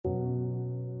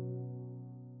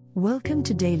Welcome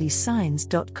to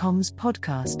dailysigns.com's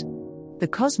podcast. The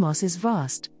cosmos is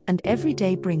vast, and every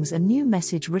day brings a new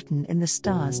message written in the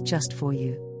stars just for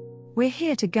you. We're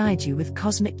here to guide you with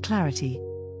cosmic clarity.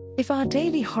 If our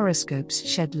daily horoscopes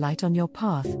shed light on your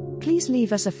path, please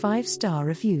leave us a 5-star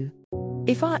review.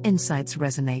 If our insights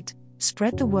resonate,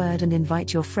 spread the word and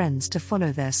invite your friends to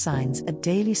follow their signs at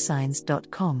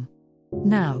dailysigns.com.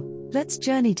 Now, let's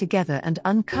journey together and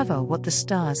uncover what the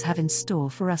stars have in store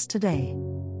for us today.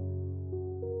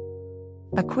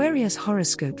 Aquarius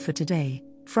horoscope for today,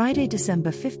 Friday,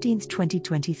 December 15,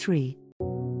 2023.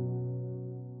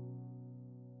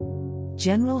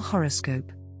 General horoscope.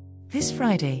 This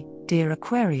Friday, dear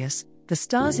Aquarius, the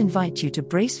stars invite you to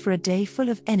brace for a day full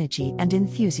of energy and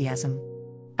enthusiasm.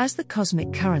 As the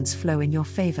cosmic currents flow in your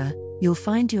favor, you'll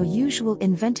find your usual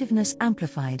inventiveness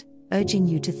amplified, urging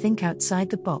you to think outside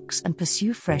the box and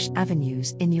pursue fresh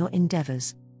avenues in your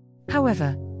endeavors.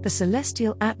 However, the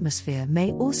celestial atmosphere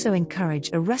may also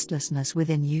encourage a restlessness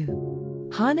within you.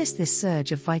 Harness this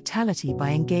surge of vitality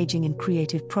by engaging in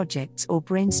creative projects or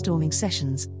brainstorming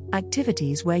sessions,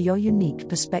 activities where your unique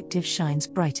perspective shines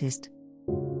brightest.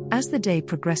 As the day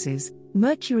progresses,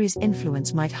 Mercury's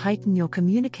influence might heighten your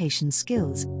communication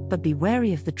skills, but be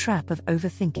wary of the trap of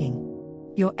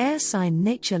overthinking. Your air sign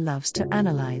nature loves to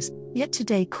analyze, yet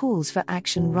today calls for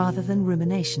action rather than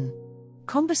rumination.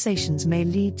 Conversations may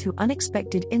lead to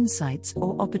unexpected insights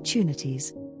or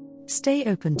opportunities. Stay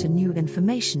open to new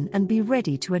information and be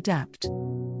ready to adapt.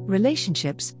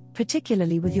 Relationships,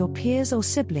 particularly with your peers or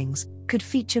siblings, could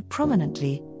feature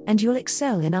prominently, and you'll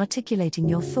excel in articulating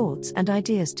your thoughts and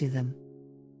ideas to them.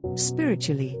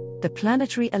 Spiritually, the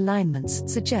planetary alignments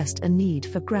suggest a need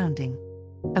for grounding.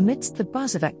 Amidst the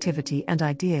buzz of activity and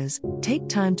ideas, take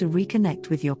time to reconnect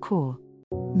with your core.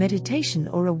 Meditation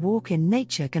or a walk in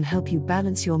nature can help you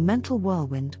balance your mental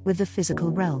whirlwind with the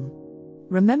physical realm.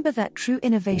 Remember that true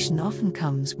innovation often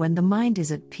comes when the mind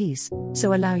is at peace,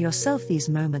 so allow yourself these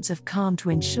moments of calm to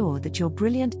ensure that your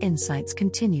brilliant insights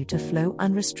continue to flow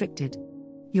unrestricted.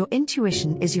 Your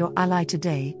intuition is your ally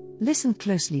today. Listen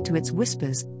closely to its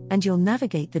whispers, and you'll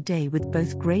navigate the day with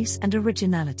both grace and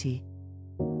originality.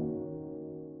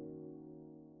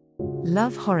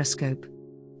 Love horoscope.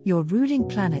 Your ruling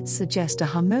planets suggest a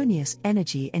harmonious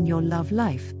energy in your love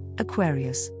life,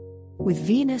 Aquarius. With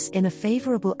Venus in a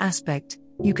favorable aspect,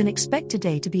 you can expect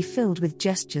today to be filled with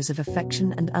gestures of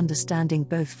affection and understanding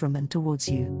both from and towards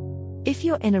you. If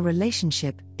you're in a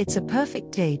relationship, it's a perfect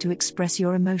day to express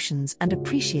your emotions and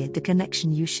appreciate the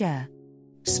connection you share.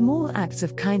 Small acts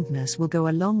of kindness will go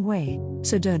a long way,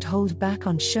 so don't hold back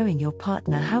on showing your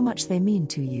partner how much they mean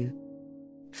to you.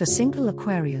 For single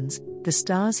Aquarians, the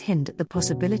stars hint at the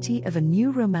possibility of a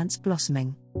new romance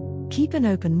blossoming. Keep an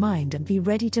open mind and be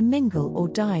ready to mingle or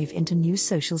dive into new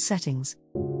social settings.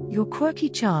 Your quirky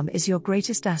charm is your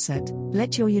greatest asset.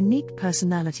 Let your unique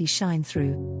personality shine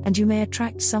through, and you may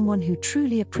attract someone who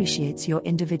truly appreciates your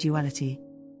individuality.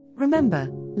 Remember,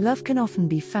 love can often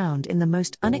be found in the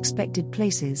most unexpected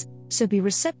places, so be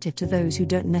receptive to those who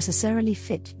don't necessarily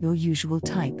fit your usual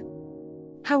type.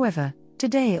 However,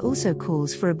 today also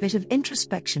calls for a bit of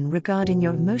introspection regarding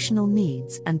your emotional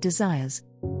needs and desires.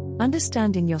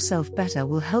 Understanding yourself better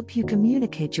will help you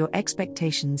communicate your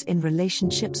expectations in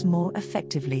relationships more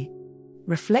effectively.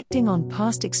 Reflecting on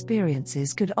past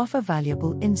experiences could offer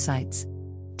valuable insights.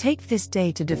 Take this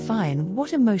day to define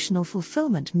what emotional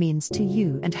fulfillment means to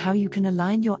you and how you can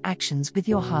align your actions with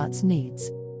your heart's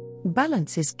needs.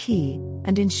 Balance is key,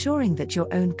 and ensuring that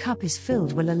your own cup is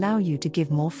filled will allow you to give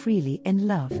more freely in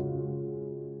love.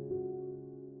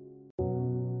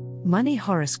 Money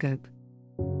horoscope.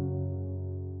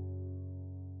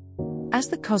 As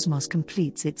the cosmos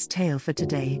completes its tale for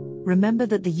today, remember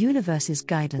that the universe's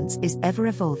guidance is ever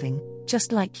evolving,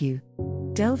 just like you.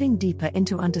 Delving deeper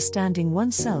into understanding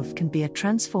oneself can be a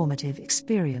transformative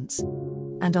experience.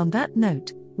 And on that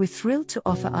note, we're thrilled to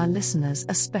offer our listeners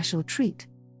a special treat.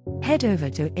 Head over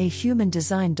to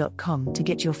ahumandesign.com to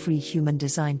get your free human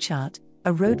design chart,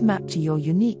 a roadmap to your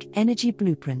unique energy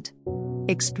blueprint.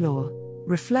 Explore,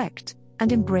 reflect,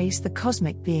 and embrace the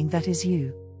cosmic being that is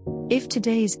you. If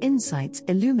today's insights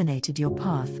illuminated your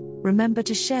path, remember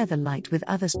to share the light with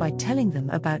others by telling them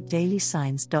about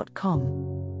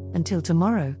dailysigns.com. Until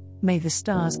tomorrow, may the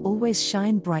stars always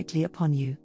shine brightly upon you.